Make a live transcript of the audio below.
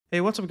Hey,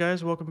 what's up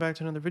guys? Welcome back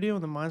to another video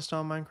in the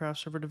Minestom Minecraft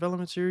server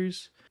development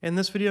series. In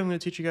this video, I'm going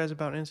to teach you guys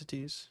about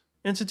entities.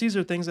 Entities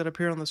are things that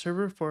appear on the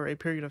server for a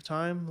period of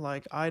time,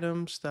 like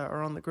items that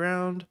are on the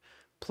ground,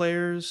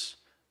 players,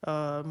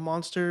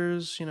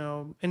 monsters,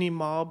 any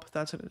mob,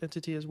 that's an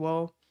entity as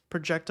well.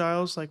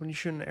 Projectiles, like when you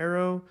shoot an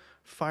arrow,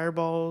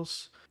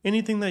 fireballs,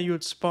 anything that you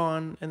would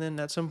spawn and then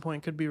at some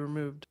point could be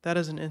removed. That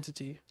is an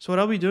entity. So what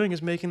I'll be doing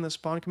is making the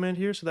spawn command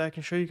here so that I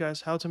can show you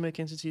guys how to make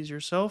entities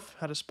yourself,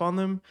 how to spawn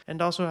them,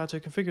 and also how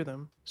to configure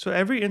them. So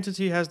every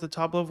entity has the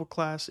top level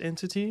class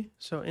entity.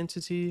 So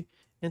entity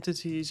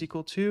is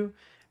equal to,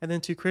 and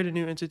then to create a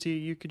new entity,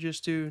 you could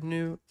just do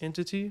new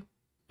entity.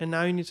 And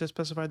now you need to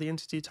specify the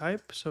entity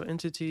type. So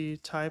entity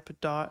type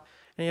dot,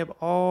 and you have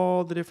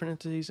all the different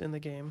entities in the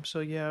game.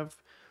 So you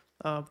have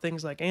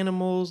things like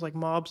animals, like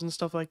mobs and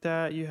stuff like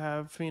that. You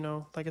have,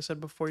 like I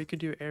said before, you could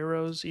do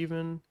arrows,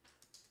 even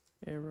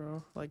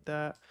arrow like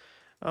that.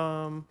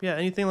 Yeah,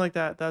 anything like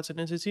that, that's an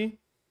entity.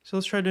 So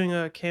let's try doing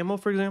a camel,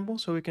 for example.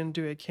 So we can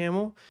do a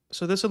camel.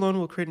 So this alone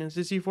will create an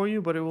entity for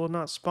you, but it will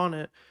not spawn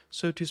it.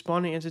 So to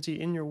spawn an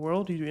entity in your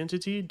world, you do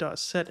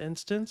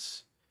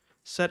entity.setInstance,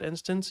 set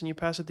instance, and you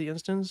pass it the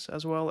instance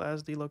as well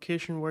as the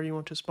location where you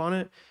want to spawn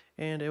it,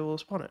 and it will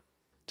spawn it.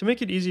 To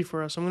make it easy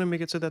for us, I'm going to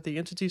make it so that the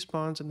entity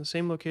spawns in the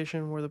same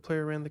location where the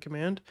player ran the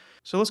command.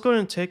 So let's go ahead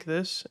and take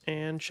this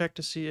and check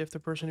to see if the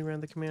person who ran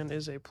the command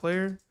is a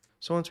player.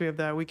 So once we have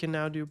that, we can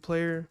now do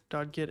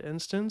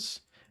player.getInstance.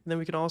 And then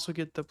we can also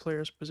get the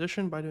player's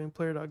position by doing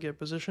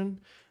player.getPosition.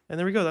 And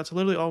there we go. That's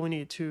literally all we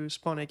need to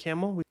spawn a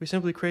camel. We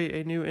simply create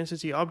a new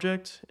entity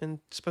object and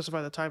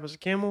specify the type as a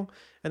camel.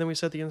 And then we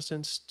set the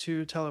instance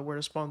to tell it where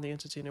to spawn the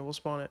entity, and it will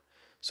spawn it.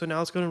 So now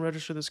let's go and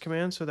register this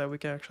command so that we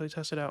can actually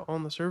test it out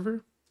on the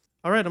server.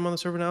 Alright, I'm on the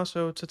server now,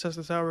 so to test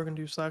this out, we're going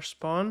to do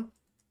 /spawn.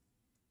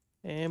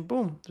 And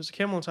boom, there's a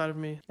camel inside of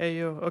me. Hey,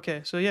 yo. Okay,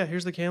 so yeah,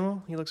 here's the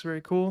camel. He looks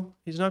very cool.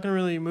 He's not going to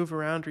really move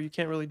around, or you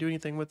can't really do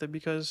anything with it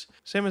because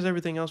same as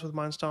everything else with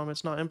Minestom,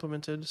 it's not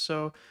implemented.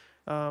 So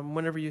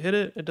whenever you hit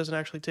it, it doesn't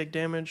actually take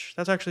damage.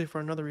 That's actually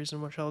for another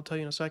reason, which I'll tell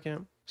you in a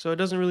second. So it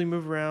doesn't really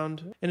move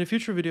around. In a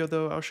future video,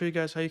 though, I'll show you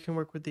guys how you can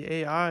work with the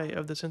AI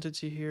of this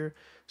entity here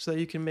so that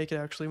you can make it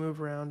actually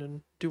move around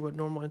and do what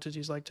normal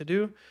entities like to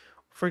do.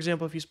 For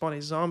example, if you spawn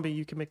a zombie,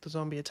 you can make the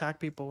zombie attack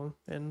people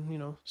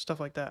and,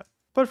 stuff like that.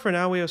 But for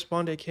now, we have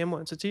spawned a camel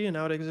entity, and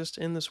now it exists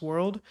in this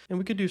world, and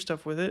we could do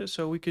stuff with it.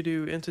 So we could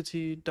do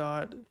entity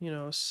dot,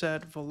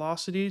 set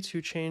velocity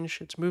to change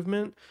its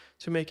movement,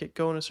 to make it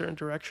go in a certain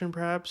direction,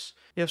 perhaps.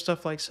 You have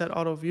stuff like set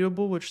auto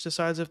viewable, which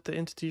decides if the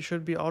entity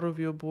should be auto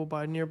viewable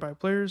by nearby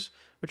players,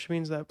 which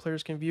means that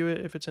players can view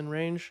it if it's in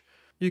range.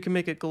 You can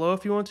make it glow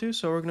if you want to,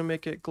 so we're going to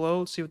make it glow.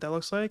 Let's see what that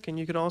looks like. And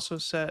you can also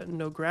set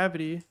no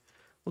gravity.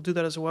 We'll do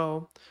that as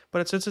well.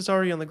 But since it's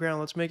already on the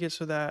ground, let's make it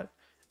so that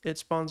it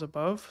spawns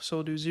above. So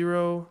we'll do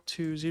 0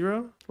 to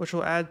 0, which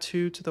will add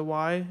 2 to the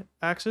Y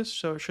axis.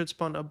 So it should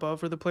spawn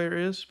above where the player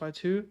is by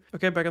 2.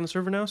 Okay, back on the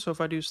server now. So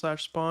if I do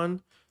 /spawn,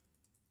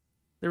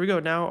 there we go.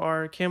 Now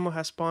our camel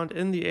has spawned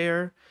in the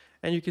air,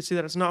 and you can see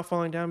that it's not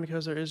falling down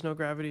because there is no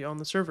gravity on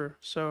the server.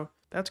 So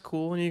that's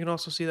cool. And you can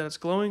also see that it's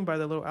glowing by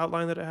the little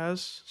outline that it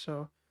has.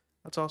 So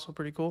that's also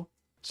pretty cool.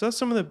 So that's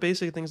some of the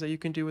basic things that you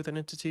can do with an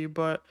entity,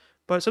 but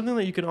something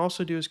that you can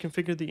also do is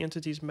configure the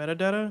entity's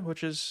metadata,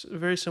 which is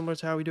very similar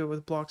to how we do it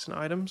with blocks and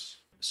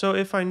items. So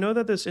if I know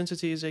that this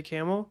entity is a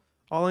camel,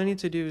 all I need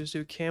to do is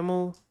do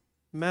camel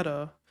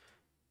meta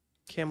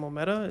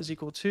is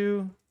equal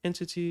to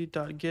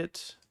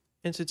entity.get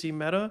entity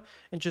meta,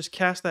 and just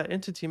cast that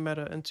entity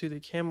meta into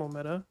the camel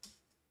meta,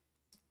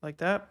 like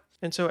that.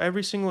 And so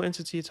every single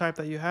entity type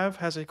that you have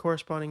has a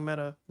corresponding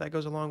meta that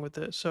goes along with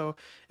it. So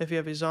if you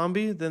have a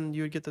zombie, then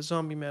you would get the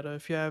zombie meta.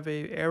 If you have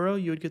a arrow,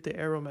 you would get the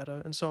arrow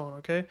meta, and so on,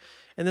 okay?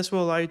 And this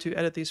will allow you to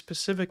edit the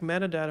specific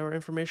metadata or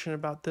information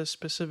about this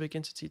specific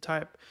entity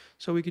type.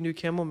 So we can do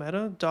camel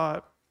meta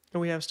dot, and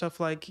we have stuff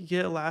like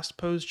get last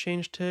pose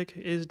change tick,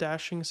 is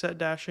dashing, set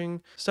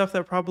dashing, stuff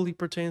that probably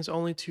pertains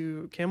only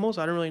to camels.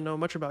 I don't really know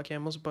much about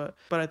camels, but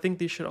I think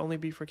these should only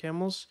be for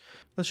camels.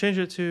 Let's change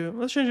it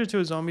to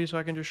a zombie so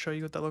I can just show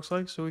you what that looks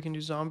like. So we can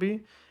do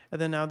zombie, and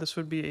then now this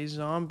would be a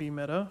zombie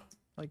meta,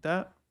 like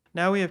that.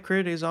 Now we have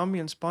created a zombie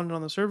and spawned it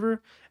on the server,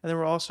 and then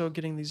we're also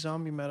getting the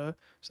zombie meta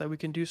so that we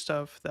can do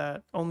stuff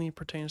that only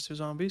pertains to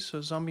zombies.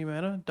 So zombie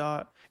meta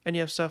dot, and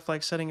you have stuff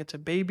like setting it to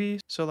baby,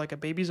 so like a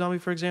baby zombie,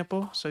 for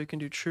example, so you can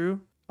do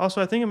true.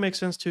 Also, I think it makes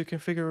sense to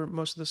configure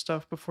most of the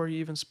stuff before you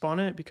even spawn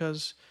it,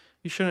 because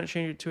you shouldn't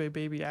change it to a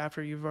baby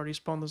after you've already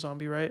spawned the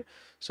zombie, right?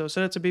 So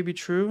set it to baby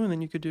true, and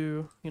then you could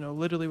do,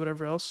 literally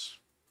whatever else.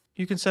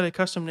 You can set a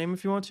custom name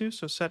if you want to,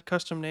 so set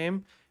custom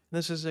name.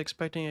 This is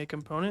expecting a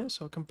component,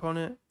 so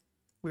component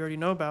we already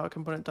know about,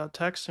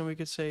 component.text, and we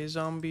could say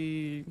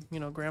zombie,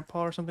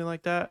 grandpa or something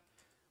like that.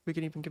 We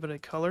can even give it a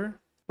color.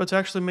 But to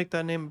actually make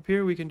that name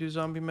appear, we can do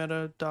zombie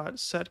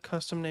meta.set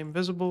custom name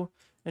visible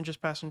and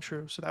just pass in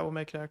true. So that will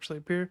make it actually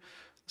appear.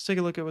 Let's take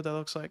a look at what that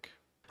looks like.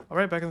 All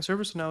right, back in the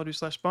server, so now we'll do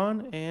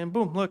 /spawn, and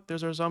boom, look,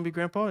 there's our zombie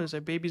grandpa. It's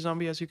a baby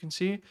zombie, as you can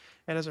see. It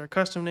has our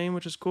custom name,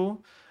 which is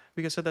cool.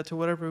 We can set that to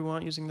whatever we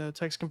want using the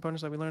text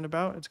components that we learned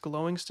about. It's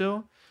glowing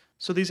still.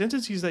 So these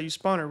entities that you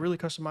spawn are really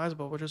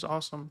customizable, which is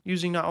awesome,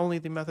 using not only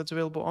the methods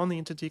available on the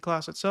entity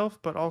class itself,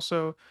 but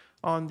also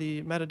on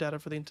the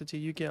metadata for the entity.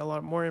 You get a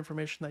lot more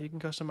information that you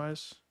can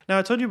customize. Now,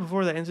 I told you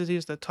before that entity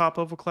is the top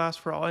level class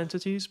for all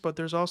entities, but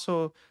there's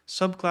also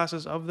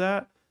subclasses of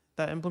that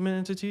implement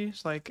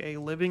entities, like a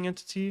living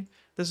entity.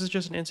 This is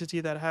just an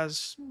entity that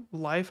has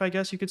life, I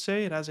guess you could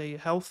say. It has a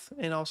health,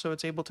 and also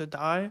it's able to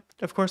die.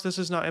 Of course, this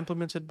is not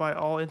implemented by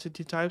all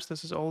entity types.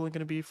 This is only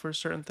going to be for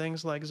certain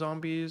things like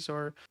zombies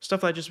or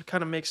stuff that just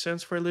kind of makes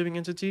sense for a living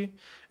entity.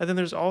 And then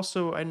there's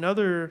also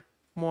another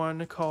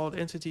one called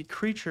entity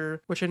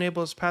creature, which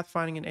enables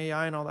pathfinding and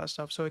AI and all that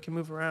stuff, so it can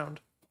move around.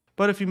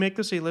 But if you make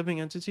this a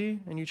living entity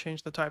and you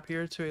change the type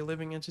here to a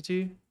living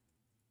entity,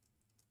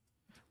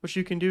 what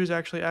you can do is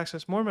actually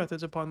access more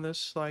methods upon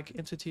this, like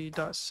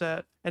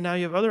entity.set, and now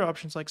you have other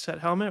options like set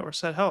helmet or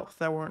set health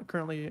that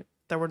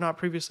were not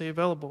previously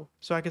available.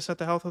 So I can set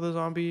the health of the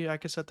zombie, I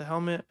can set the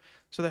helmet.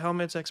 So the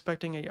helmet's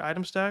expecting a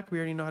item stack. We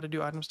already know how to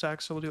do item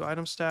stack, so we'll do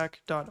item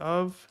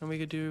stack.of, and we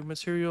could do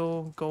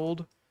material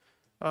gold.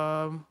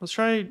 Let's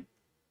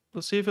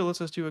see if it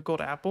lets us do a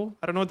gold apple.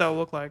 I don't know what that will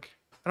look like.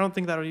 I don't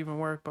think that would even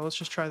work, but let's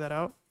just try that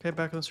out. Okay,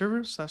 back on the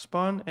server,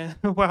 /spawn, and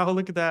wow,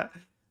 look at that.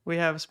 We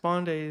have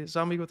spawned a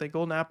zombie with a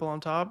golden apple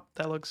on top.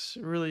 That looks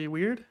really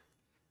weird.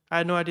 I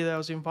had no idea that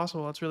was even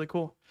possible. That's really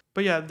cool.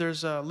 But yeah,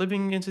 there's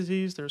living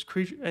entities, there's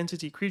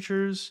entity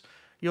creatures.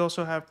 You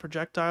also have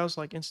projectiles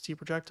like entity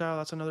projectile.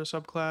 That's another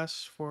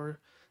subclass for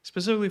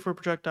specifically for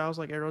projectiles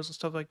like arrows and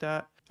stuff like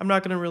that. I'm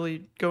not going to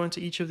really go into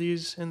each of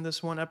these in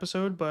this one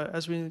episode, but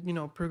as we,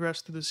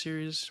 progress through the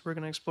series, we're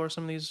going to explore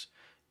some of these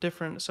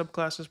different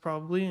subclasses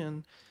probably,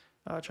 and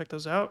check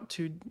those out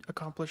to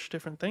accomplish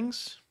different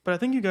things. But I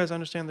think you guys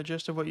understand the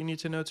gist of what you need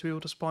to know to be able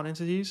to spawn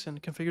entities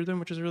and configure them,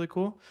 which is really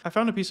cool. I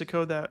found a piece of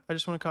code that I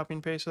just want to copy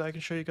and paste so that I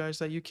can show you guys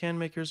that you can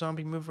make your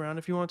zombie move around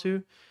if you want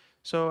to.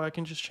 So I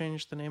can just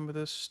change the name of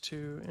this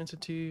to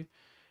entity,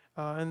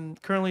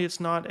 and currently it's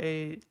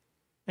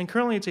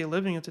a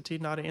living entity,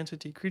 not an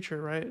entity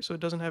creature, right? So it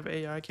doesn't have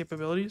AI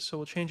capabilities, so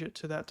we'll change it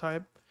to that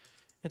type,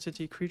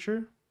 entity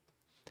creature.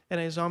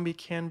 And a zombie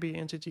can be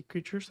entity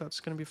creature, so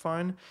that's going to be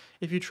fine.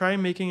 If you try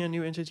making a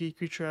new entity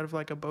creature out of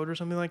like a boat or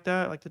something like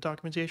that, like the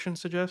documentation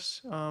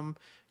suggests,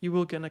 you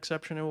will get an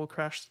exception. It will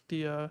crash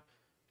the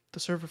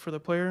server for the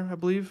player, I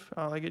believe.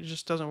 Like it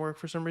just doesn't work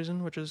for some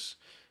reason, which is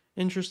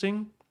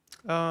interesting.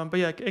 But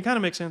yeah, it kind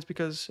of makes sense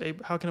because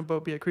how can a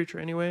boat be a creature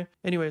anyway?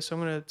 Anyway, so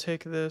I'm going to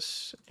take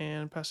this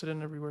and pass it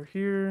in everywhere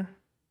here.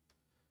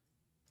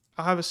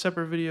 I'll have a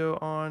separate video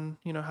on,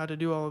 how to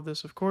do all of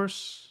this, of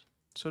course,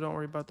 so don't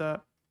worry about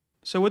that.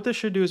 So what this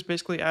should do is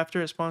basically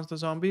after it spawns the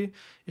zombie,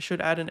 it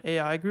should add an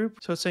AI group.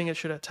 So it's saying it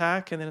should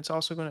attack, and then it's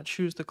also going to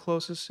choose the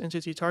closest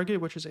entity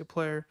target, which is a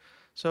player.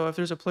 So if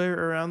there's a player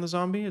around the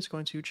zombie, it's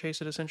going to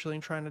chase it essentially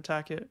and try and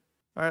attack it.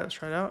 All right, let's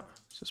try it out.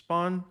 So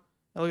spawn.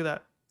 Oh, look at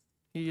that.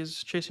 He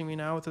is chasing me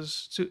now with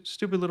his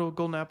stupid little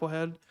golden apple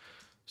head.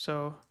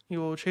 So he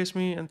will chase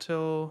me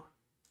until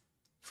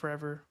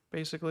forever,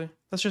 basically.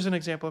 That's just an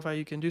example of how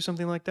you can do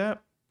something like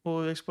that.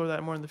 We'll explore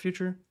that more in the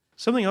future.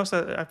 Something else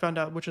that I found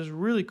out, which is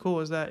really cool,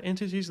 is that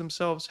entities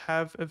themselves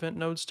have event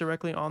nodes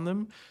directly on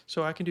them.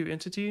 So I can do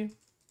entity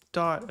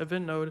dot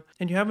event node,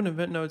 and you have an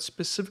event node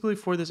specifically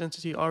for this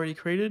entity already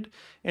created,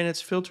 and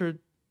it's filtered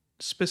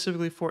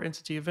specifically for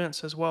entity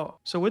events as well.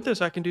 So with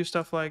this, I can do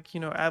stuff like,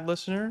 add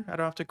listener. I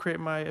don't have to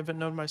create my event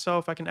node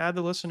myself. I can add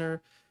the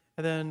listener,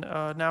 and then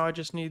now I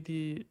just need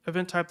the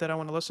event type that I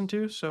want to listen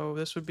to. So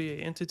this would be an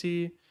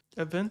entity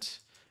event.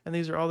 And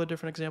these are all the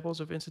different examples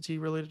of entity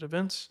related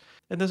events.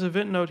 And this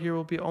event node here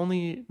will be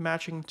only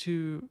matching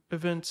to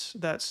events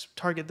that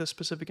target this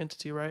specific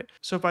entity, right?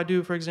 So if I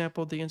do, for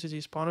example, the entity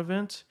spawn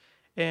event,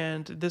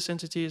 and this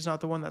entity is not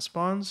the one that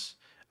spawns,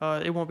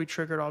 it won't be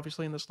triggered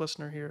obviously in this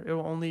listener here. It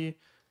will only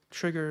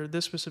trigger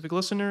this specific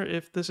listener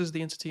if this is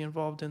the entity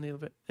involved in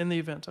the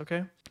event,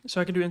 okay?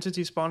 So I can do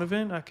entity spawn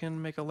event. I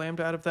can make a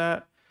lambda out of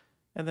that.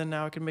 And then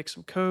now I can make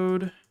some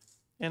code.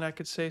 And I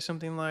could say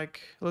something like,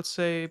 let's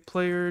say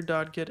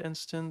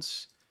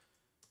player.getInstance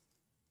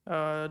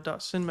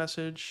 .send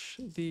message,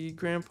 the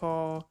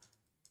grandpa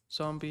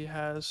zombie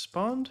has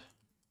spawned,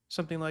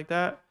 something like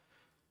that.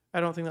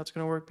 I don't think that's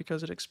going to work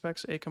because it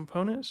expects a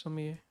component. So let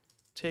me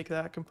take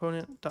that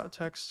component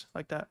 .text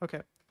like that.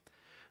 Okay.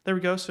 There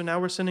we go. So now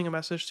we're sending a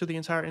message to the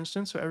entire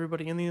instance, so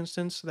everybody in the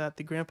instance, that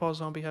the grandpa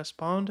zombie has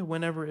spawned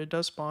whenever it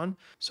does spawn.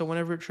 So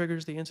whenever it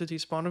triggers the entity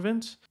spawn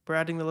event, we're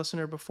adding the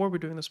listener before we're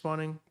doing the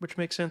spawning, which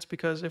makes sense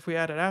because if we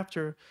add it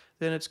after,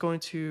 then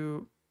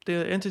the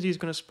entity is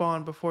going to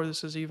spawn before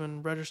this is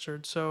even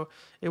registered, so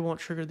it won't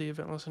trigger the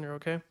event listener,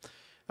 okay?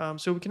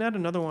 So we can add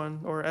another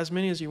one, or as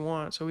many as you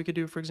want. So we could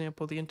do, for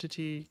example, the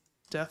entity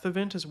death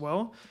event as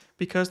well,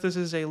 because this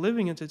is a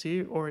living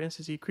entity or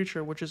entity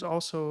creature, which is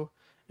also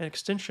an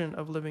extension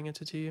of living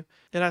entity.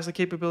 It has the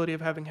capability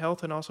of having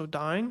health and also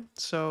dying,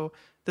 so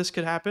this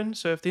could happen.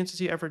 So if the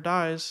entity ever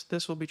dies,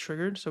 this will be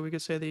triggered. So we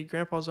could say the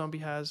grandpa zombie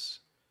has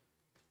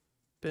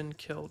been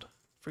killed,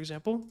 for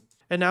example.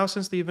 And now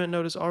since the event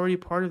node is already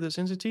part of this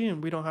entity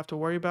and we don't have to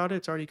worry about it,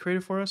 it's already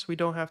created for us, we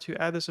don't have to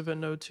add this event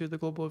node to the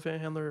global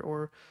event handler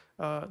or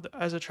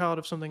as a child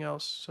of something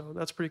else. So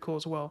that's pretty cool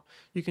as well.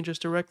 You can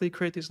just directly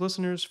create these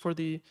listeners for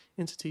the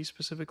entity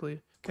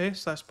specifically. Okay,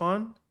 slash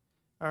spawn.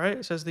 All right,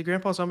 it says the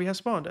grandpa zombie has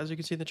spawned, as you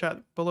can see in the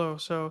chat below.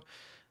 So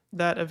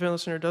that event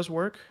listener does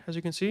work, as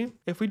you can see.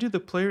 If we do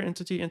the player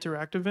entity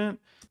interact event,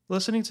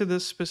 listening to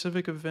this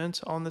specific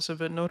event on this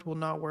event node will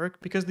not work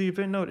because the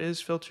event node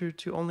is filtered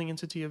to only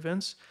entity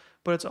events,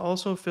 but it's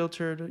also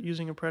filtered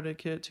using a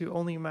predicate to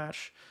only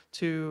match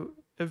to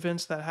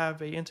events that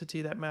have a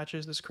entity that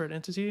matches this current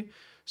entity.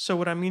 So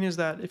what I mean is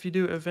that if you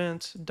do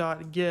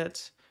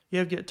event.get, you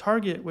have get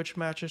target, which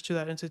matches to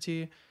that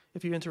entity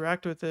if you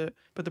interact with it,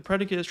 but the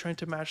predicate is trying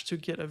to match to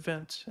get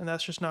event, and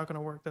that's just not going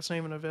to work. That's not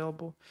even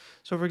available.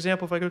 So for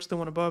example, if I go to the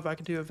one above, I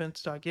can do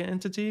event.get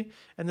entity,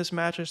 and this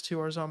matches to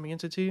our zombie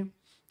entity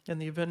in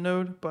the event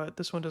node, but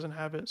this one doesn't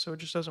have it, so it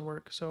just doesn't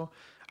work. So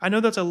I know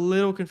that's a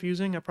little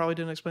confusing. I probably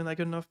didn't explain that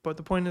good enough, but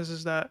the point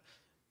is that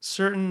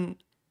certain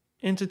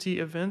entity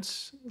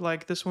events,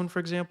 like this one, for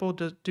example,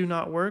 do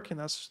not work, and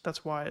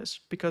that's why. It's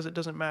because it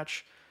doesn't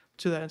match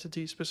to that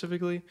entity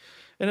specifically.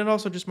 And it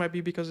also just might be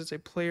because it's a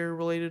player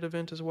related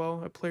event as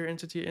well, a player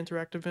entity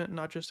interact event,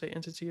 not just an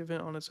entity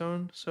event on its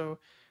own. So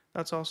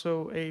that's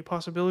also a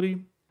possibility.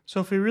 So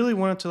if we really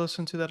wanted to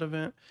listen to that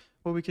event,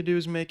 what we could do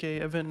is make a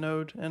event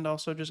node and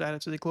also just add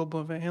it to the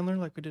global event handler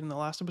like we did in the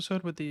last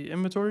episode with the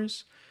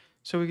inventories.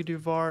 So we could do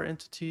var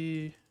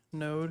entity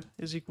node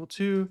is equal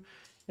to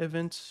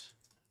event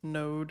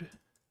node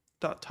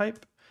dot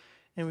type,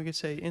 and we could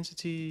say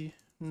entity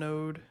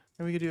node,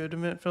 and we could do a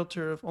event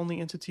filter of only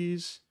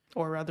entities,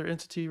 or rather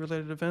entity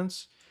related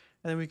events,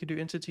 and then we could do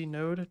entity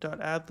node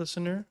dot add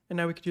listener, and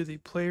now we could do the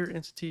player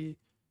entity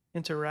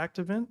interact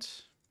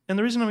event. And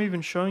the reason I'm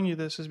even showing you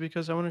this is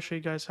because I want to show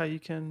you guys how you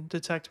can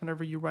detect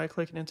whenever you right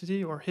click an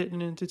entity or hit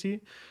an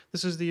entity.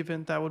 This is the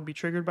event that would be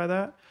triggered by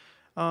that.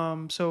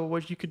 So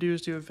what you could do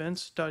is do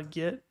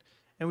events.get,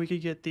 and we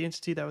could get the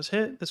entity that was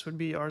hit. This would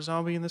be our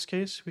zombie in this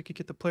case. We could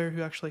get the player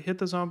who actually hit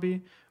the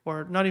zombie,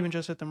 or not even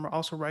just hit them,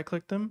 also right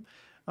click them.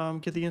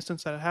 Get the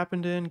instance that it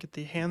happened in, get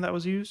the hand that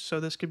was used. So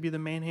this could be the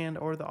main hand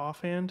or the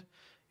offhand.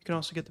 You can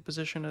also get the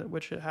position at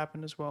which it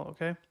happened as well,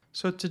 okay?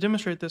 So to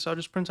demonstrate this, I'll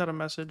just print out a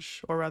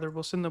message, or rather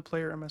we'll send the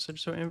player a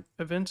message. So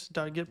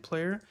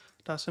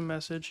events.getPlayer.send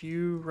message,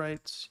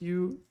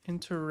 you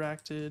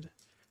interacted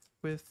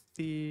with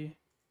the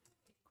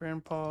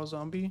grandpa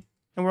zombie.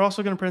 And we're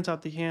also going to print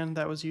out the hand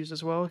that was used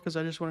as well, because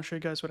I just want to show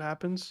you guys what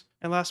happens.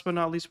 And last but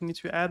not least, we need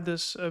to add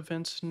this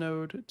event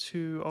node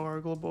to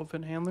our global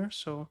event handler.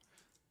 So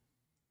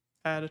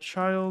add a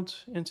child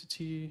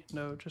entity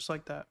node, just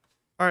like that.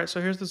 All right,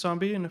 so here's the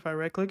zombie, and if I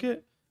right click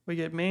it, we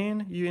get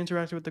main, you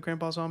interacted with the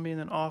grandpa zombie, and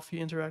then off, you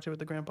interacted with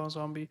the grandpa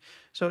zombie.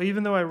 So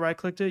even though I right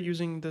clicked it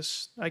using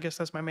this, I guess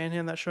that's my main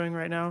hand that's showing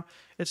right now,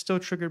 it still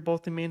triggered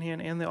both the main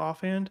hand and the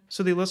offhand.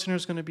 So the listener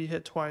is going to be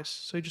hit twice.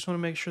 So you just want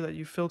to make sure that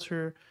you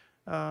filter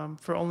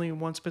for only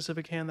one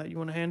specific hand that you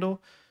want to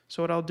handle.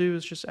 So what I'll do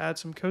is just add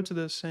some code to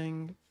this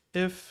saying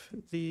if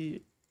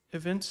the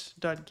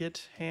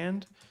events.get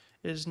hand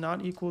is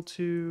not equal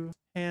to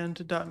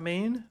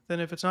hand.main, then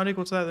if it's not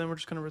equal to that, then we're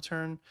just going to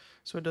return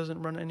so it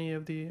doesn't run any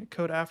of the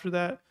code after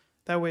that.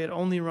 That way it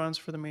only runs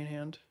for the main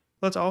hand.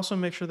 Let's also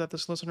make sure that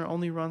this listener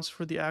only runs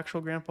for the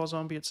actual grandpa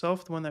zombie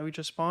itself, the one that we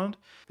just spawned,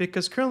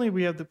 because currently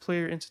we have the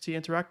player entity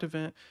interact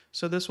event,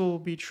 so this will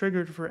be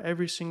triggered for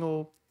every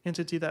single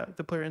entity that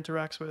the player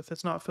interacts with.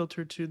 It's not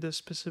filtered to this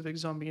specific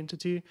zombie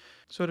entity.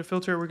 So to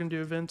filter it, we're going to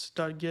do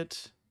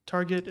events.get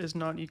target is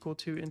not equal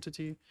to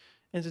entity.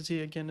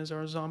 Entity, again, is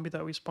our zombie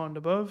that we spawned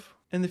above.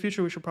 In the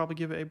future, we should probably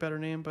give it a better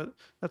name, but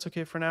that's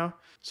okay for now.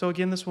 So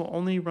again, this will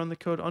only run the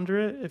code under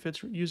it if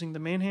it's using the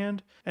main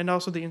hand, and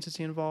also the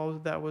entity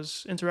involved that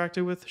was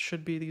interacted with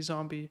should be the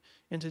zombie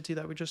entity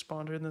that we just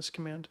spawned in this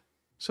command.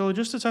 So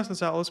just to test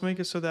this out, let's make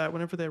it so that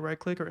whenever they right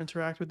click or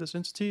interact with this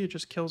entity, it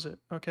just kills it,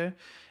 okay?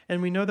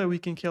 And we know that we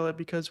can kill it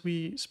because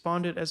we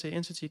spawned it as an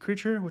entity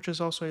creature, which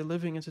is also a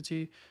living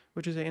entity,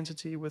 which is an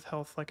entity with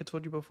health, like I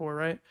told you before,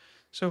 right?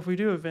 So if we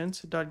do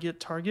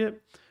event.getTarget,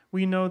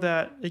 we know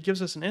that it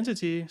gives us an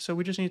entity, so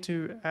we just need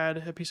to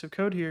add a piece of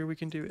code here. We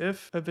can do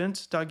if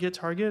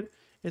event.getTarget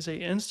is an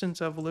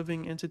instance of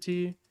living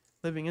entity,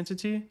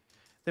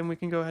 then we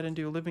can go ahead and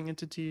do living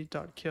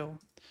entity.kill.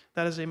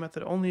 That is a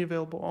method only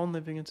available on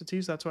living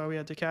entities. That's why we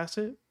had to cast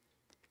it,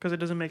 because it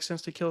doesn't make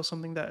sense to kill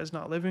something that is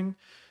not living.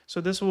 So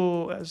this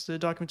will, as the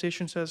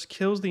documentation says,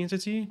 kills the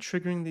entity,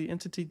 triggering the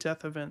entity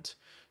death event.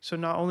 So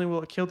not only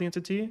will it kill the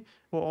entity, it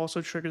will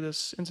also trigger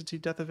this entity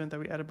death event that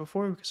we added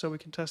before, so we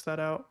can test that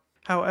out.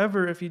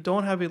 However, if you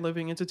don't have a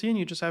living entity and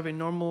you just have a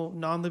normal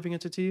non-living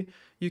entity,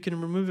 you can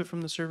remove it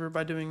from the server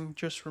by doing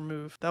just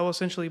remove. That will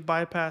essentially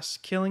bypass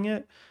killing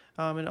it.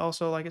 And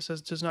also, like it says,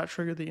 does not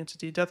trigger the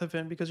entity death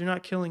event because you're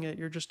not killing it,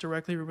 you're just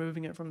directly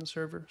removing it from the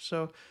server.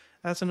 So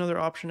that's another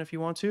option if you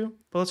want to,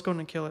 but let's go ahead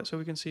and kill it so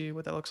we can see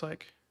what that looks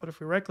like. But if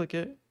we right click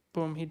it,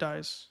 boom, he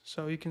dies.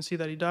 So you can see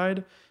that he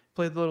died,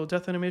 play the little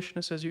death animation.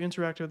 It says you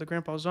interacted with the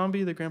grandpa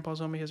zombie. The grandpa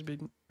zombie has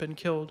been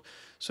killed.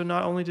 So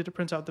not only did it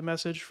print out the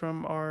message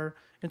from our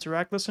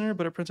interact listener,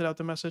 but it printed out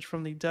the message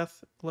from the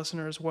death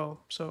listener as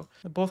well. So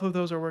both of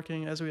those are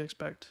working as we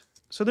expect.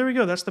 So there we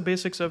go. That's the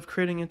basics of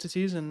creating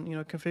entities and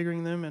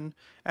configuring them and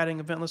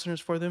adding event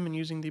listeners for them and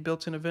using the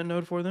built-in event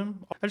node for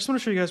them. I just want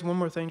to show you guys one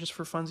more thing just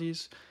for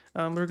funsies.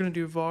 We're going to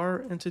do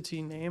var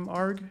entity name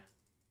arg.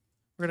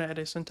 We're going to add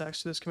a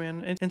syntax to this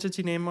command.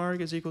 Entity name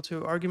arg is equal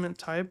to argument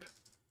type.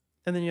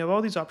 And then you have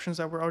all these options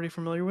that we're already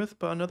familiar with,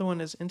 but another one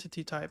is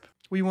entity type.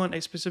 We want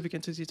a specific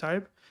entity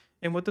type.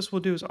 And what this will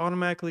do is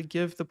automatically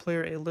give the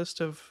player a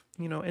list of,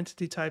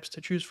 entity types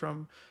to choose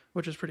from,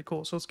 which is pretty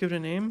cool. So let's give it a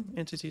name,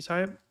 entity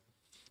type.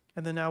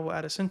 And then now we'll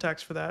add a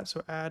syntax for that.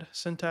 So add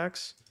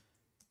syntax,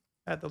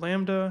 add the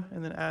lambda,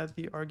 and then add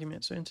the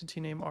argument. So entity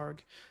name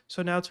arg.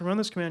 So now to run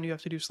this command, you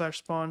have to do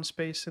 /spawn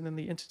space and then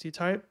the entity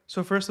type.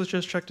 So first, let's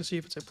just check to see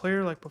if it's a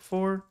player like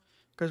before,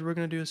 because we're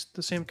going to do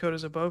the same code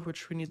as above,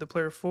 which we need the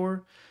player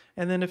for.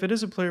 And then if it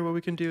is a player, what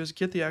we can do is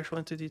get the actual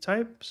entity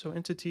type. So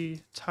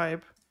entity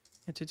type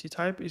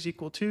is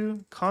equal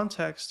to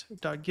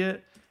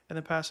context.get, and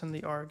then pass in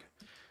the arg.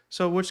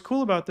 So what's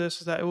cool about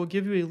this is that it will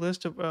give you a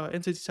list of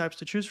entity types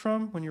to choose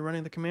from when you're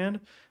running the command.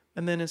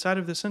 And then inside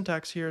of the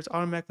syntax here, it's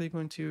automatically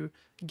going to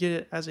get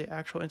it as an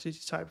actual entity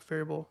type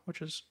variable,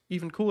 which is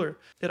even cooler.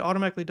 It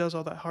automatically does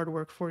all that hard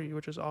work for you,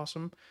 which is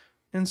awesome.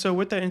 And so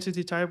with that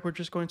entity type, we're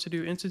just going to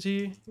do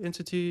entity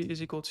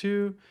is equal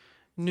to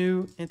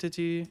new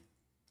entity,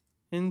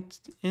 and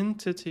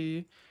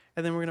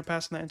then we're going to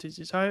pass in that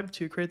entity type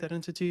to create that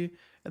entity.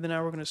 And then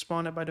now we're going to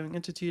spawn it by doing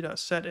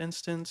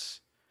entity.setInstance.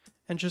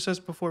 And just as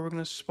before, we're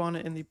going to spawn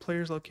it in the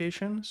player's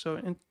location. So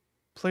in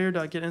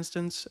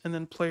player.getInstance and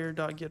then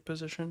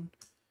player.getPosition.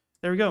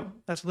 There we go.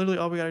 That's literally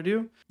all we got to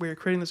do. We're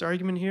creating this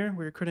argument here.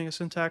 We're creating a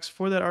syntax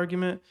for that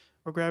argument.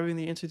 We're grabbing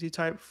the entity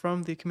type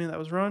from the command that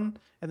was run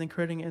and then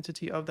creating an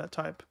entity of that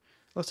type.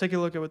 Let's take a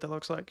look at what that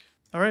looks like.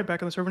 All right,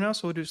 back on the server now.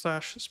 So we'll do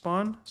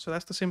 /spawn. So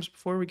that's the same as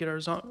before. We get our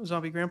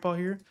zombie grandpa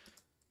here.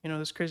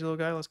 This crazy little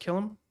guy. Let's kill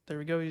him. There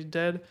we go. He's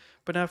dead.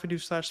 But now if we do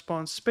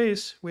 /spawn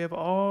space, we have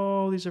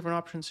all these different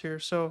options here.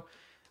 So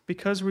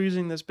because we're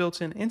using this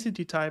built-in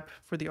entity type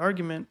for the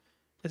argument,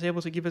 it's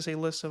able to give us a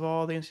list of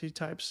all the entity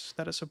types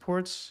that it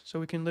supports. So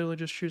we can literally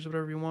just choose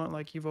whatever you want,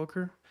 like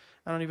evoker.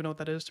 I don't even know what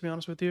that is, to be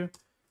honest with you.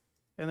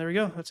 And there we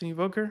go. That's an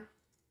evoker.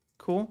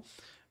 Cool.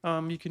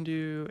 You can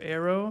do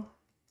arrow.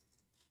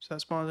 So that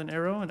spawns an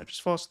arrow and it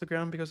just falls to the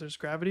ground because there's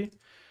gravity.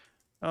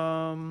 You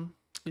can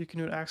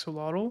do an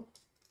axolotl.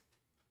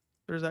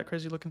 There's that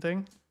crazy looking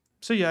thing.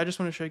 So yeah, I just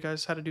want to show you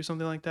guys how to do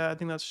something like that. I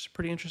think that's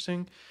pretty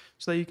interesting,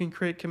 so that you can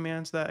create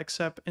commands that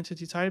accept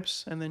entity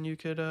types, and then you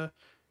could,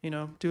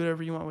 do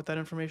whatever you want with that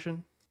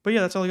information. But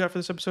yeah, that's all I got for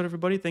this episode,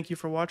 everybody. Thank you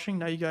for watching.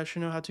 Now you guys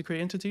should know how to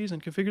create entities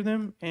and configure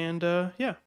them. And yeah.